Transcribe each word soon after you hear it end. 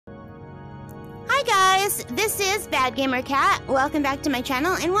guys, this is Bad Gamer Cat. Welcome back to my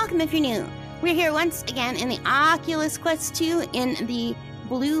channel, and welcome if you're new. We're here once again in the Oculus Quest 2 in the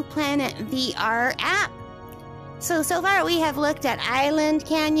Blue Planet VR app. So far we have looked at Island,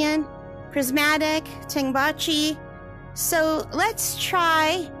 Canyon, Prismatic, Tengbachi. So let's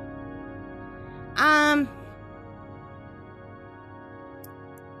try... I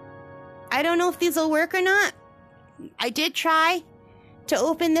don't know if these will work or not. I did try to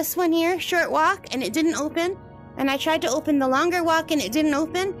open this one here, short walk, and it didn't open. And I tried to open the longer walk and it didn't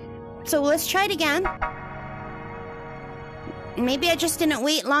open. So let's try it again. Maybe I just didn't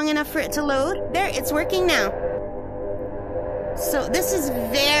wait long enough for it to load. There, it's working now. So this is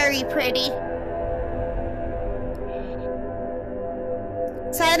very pretty.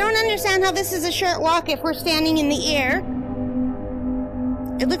 So I don't understand how this is a short walk if we're standing in the air.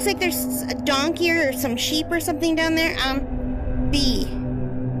 It looks like there's a donkey or some sheep or something down there. B.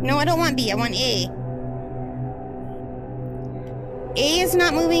 No, I don't want B, I want A. A is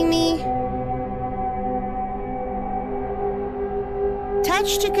not moving me.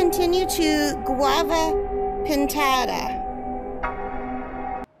 Touch to continue to Guava Pintada.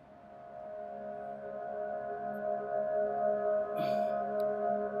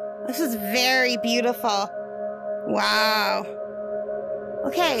 This is very beautiful. Wow.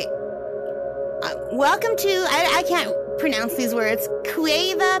 Okay. Welcome to, I can't pronounce these words.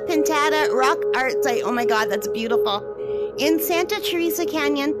 Cueva Pintada Rock Art Site. Oh my god, that's beautiful. In Santa Teresa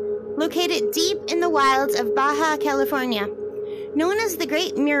Canyon, located deep in the wilds of Baja California. Known as the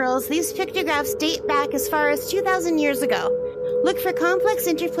Great Murals, these pictographs date back as far as 2,000 years ago. Look for complex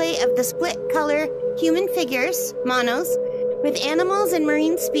interplay of the split-color human figures, monos, with animals and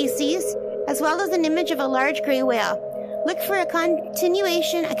marine species, as well as an image of a large gray whale. Look for a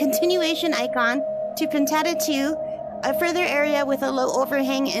continuation icon to Pintada 2, a further area with a low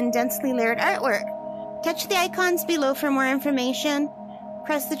overhang and densely layered artwork. Touch the icons below for more information.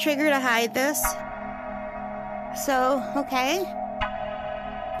 Press the trigger to hide this. So, okay.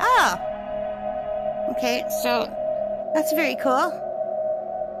 Oh! Okay, so that's very cool.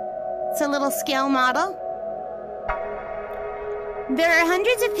 It's a little scale model. There are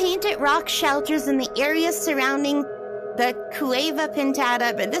hundreds of painted rock shelters in the areas surrounding the Cueva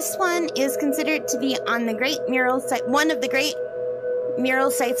Pintada, but this one is considered to be on the Great Mural Site, one of the Great Mural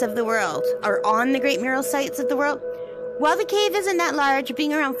Sites of the world, or on the Great Mural Sites of the world. While the cave isn't that large,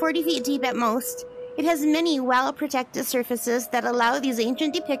 being around 40 feet deep at most, it has many well-protected surfaces that allow these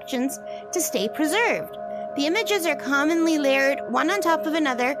ancient depictions to stay preserved. The images are commonly layered one on top of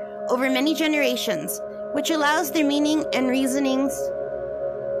another over many generations, which allows their meaning and reasonings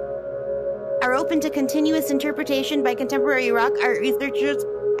are open to continuous interpretation by contemporary rock art researchers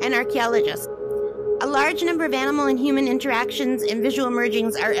and archaeologists. A large number of animal and human interactions and visual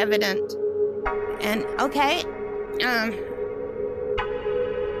mergings are evident. And, okay, I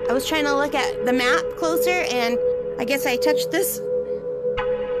was trying to look at the map closer, and I guess I touched this.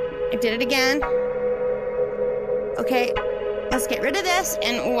 I did it again. Okay, let's get rid of this,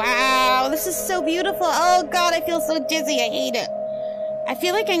 and wow, this is so beautiful. Oh god, I feel so dizzy, I hate it. I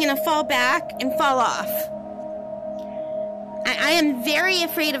feel like I'm gonna fall back and fall off. I am very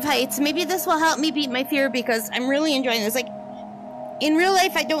afraid of heights. Maybe this will help me beat my fear because I'm really enjoying this. Like, in real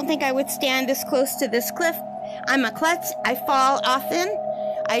life, I don't think I would stand this close to this cliff. I'm a klutz. I fall often.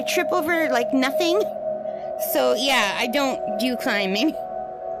 I trip over like nothing. So yeah, I don't do climbing.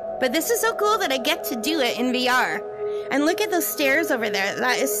 But this is so cool that I get to do it in VR. And look at those stairs over there.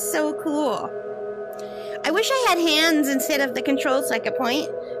 That is so cool. I wish I had hands instead of the controls so I could point.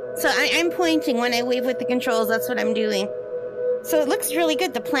 So I'm pointing when I wave with the controls. That's what I'm doing. So it looks really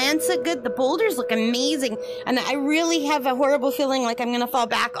good. The plants look good. The boulders look amazing. And I really have a horrible feeling like I'm going to fall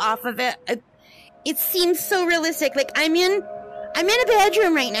back off of it. It seems so realistic. Like I'm in a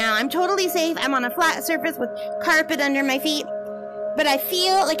bedroom right now. I'm totally safe. I'm on a flat surface with carpet under my feet. But I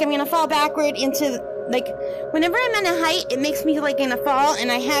feel like I'm going to fall backward into, like, whenever I'm at a height, it makes me feel like I'm going to fall.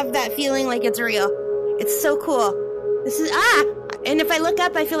 And I have that feeling like it's real. It's so cool. This is, and if I look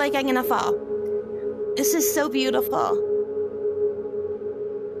up, I feel like I'm gonna fall. This is so beautiful.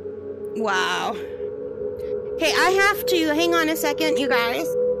 Wow. Okay, I have to, hang on a second, you guys.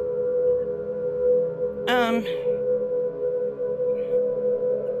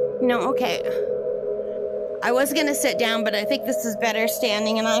 No, okay. I was gonna sit down, but I think this is better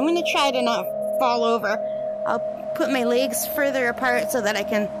standing, and I'm gonna try to not fall over. I'll put my legs further apart so that I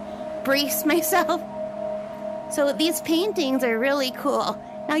can brace myself. So these paintings are really cool.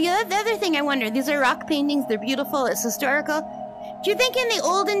 Now, the other thing I wonder, these are rock paintings, they're beautiful, it's historical. Do you think in the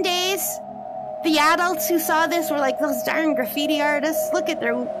olden days, the adults who saw this were like those darn graffiti artists? Look at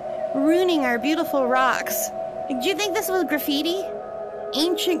their ruining our beautiful rocks. Do you think this was graffiti?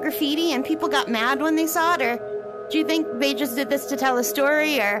 Ancient graffiti and people got mad when they saw it? Or do you think they just did this to tell a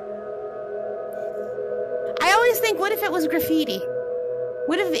story? Or I always think, what if it was graffiti?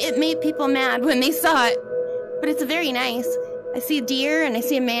 What if it made people mad when they saw it? But it's very nice. I see a deer and I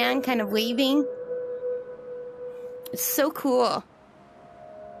see a man kind of waving. It's so cool.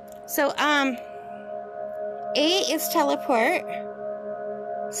 So, A is teleport.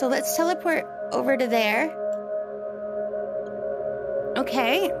 So let's teleport over to there.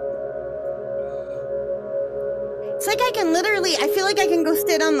 Okay. It's like I can literally, I feel like I can go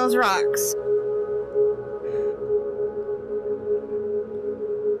sit on those rocks.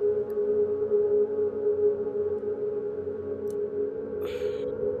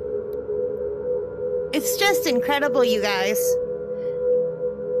 It's just incredible, you guys.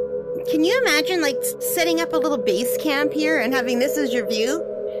 Can you imagine, like, setting up a little base camp here and having this as your view?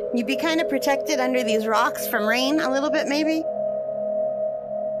 You'd be kind of protected under these rocks from rain a little bit, maybe?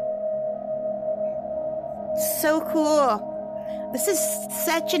 So cool. This is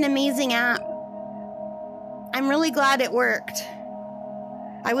such an amazing app. I'm really glad it worked.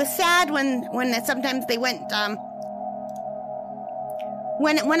 I was sad when sometimes they went,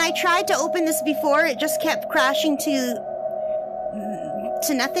 when I tried to open this before, it just kept crashing to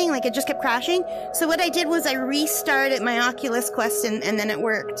nothing, like it just kept crashing. So what I did was I restarted my Oculus Quest and then it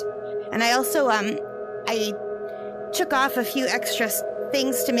worked. And I also, I took off a few extra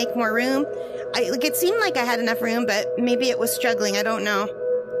things to make more room. Like it seemed like I had enough room, but maybe it was struggling, I don't know.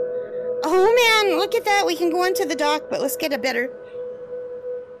 Oh man, look at that, we can go onto the dock, but let's get a better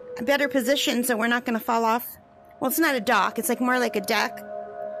position so we're not gonna fall off. Well, it's not a dock, it's like more like a deck.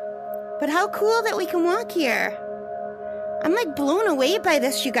 But how cool that we can walk here. I'm like blown away by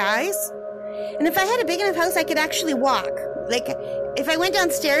this, you guys. And if I had a big enough house, I could actually walk. Like, if I went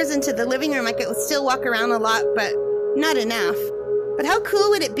downstairs into the living room, I could still walk around a lot, but not enough. But how cool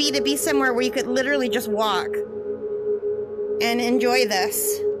would it be to be somewhere where you could literally just walk and enjoy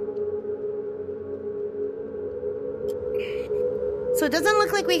this? So it doesn't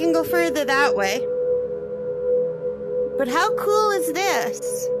look like we can go further that way. But how cool is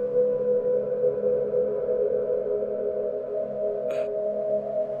this?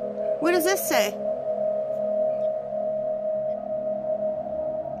 What does this say?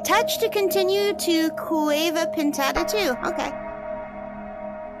 Touch to continue to Cueva Pintada 2. Okay.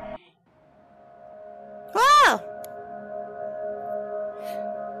 Wow!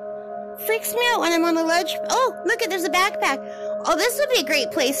 Freaks me out when I'm on a ledge. Oh, look, there's a backpack. Oh, this would be a great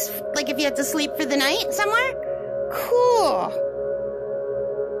place, like if you had to sleep for the night somewhere. Cool.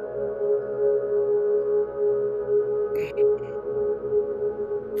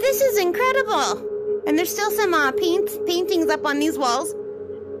 This is incredible. And there's still some paintings up on these walls.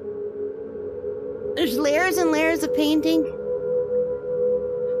 There's layers and layers of painting.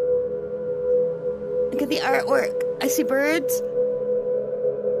 Look at the artwork. I see birds.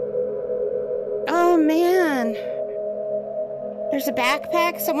 Oh man. There's a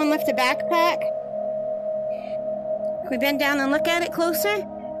backpack. Someone left a backpack. Can we bend down and look at it closer?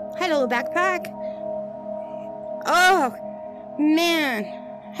 Hello, backpack. Oh, man.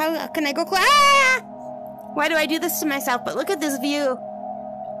 How can I go close? Ah! Why do I do this to myself? But look at this view.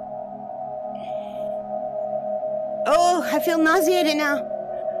 Oh, I feel nauseated now.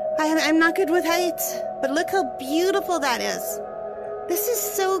 I'm not good with heights. But look how beautiful that is. This is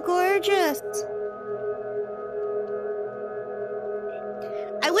so gorgeous.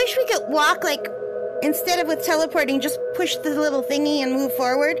 I wish we could walk, like, instead of with teleporting, just push the little thingy and move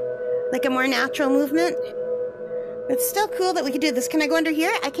forward. Like a more natural movement. It's still cool that we can do this. Can I go under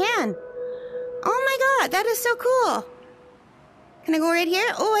here? I can. Oh my god, that is so cool. Can I go right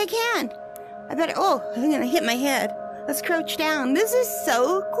here? Oh, I can. I better, oh, I'm gonna hit my head. Let's crouch down. This is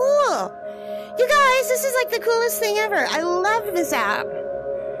so cool. You guys, this is like the coolest thing ever. I love this app.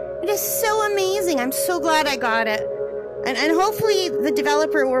 It is so amazing. I'm so glad I got it. And hopefully the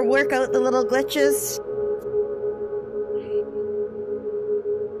developer will work out the little glitches.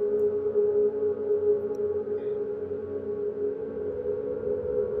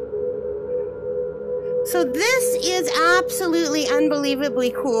 So this is absolutely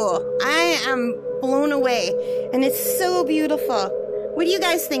unbelievably cool. I am blown away. And it's so beautiful. What do you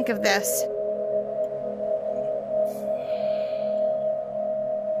guys think of this?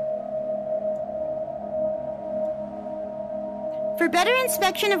 For better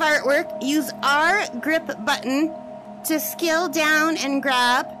inspection of artwork, use R grip button to scale down and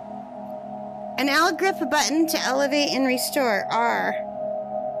grab. And L grip button to elevate and restore. R.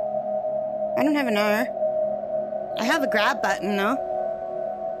 I don't have an R. I have a grab button though.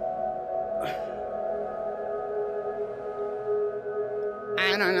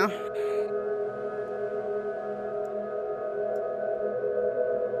 I don't know.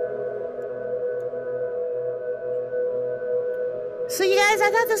 So you guys,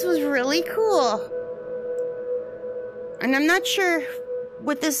 I thought this was really cool. And I'm not sure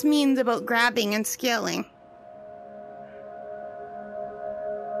what this means about grabbing and scaling.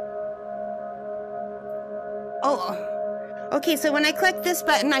 Oh, okay, so when I click this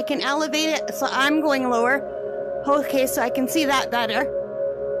button, I can elevate it, so I'm going lower. Okay, so I can see that better.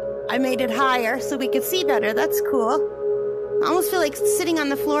 I made it higher so we could see better. That's cool. I almost feel like sitting on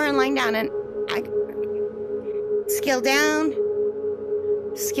the floor and lying down, and I scale down,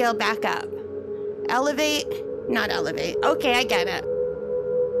 scale back up. Elevate, not elevate. Okay, I get it.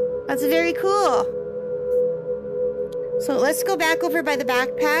 That's very cool. So let's go back over by the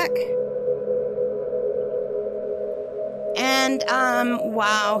backpack. And,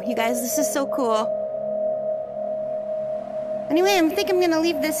 wow, you guys, this is so cool. Anyway, I think I'm going to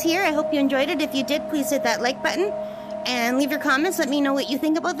leave this here. I hope you enjoyed it. If you did, please hit that like button and leave your comments. Let me know what you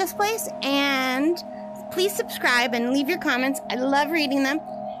think about this place. And please subscribe and leave your comments. I love reading them.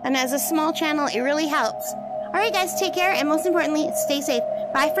 And as a small channel, it really helps. All right, guys, take care. And most importantly, stay safe.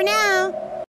 Bye for now.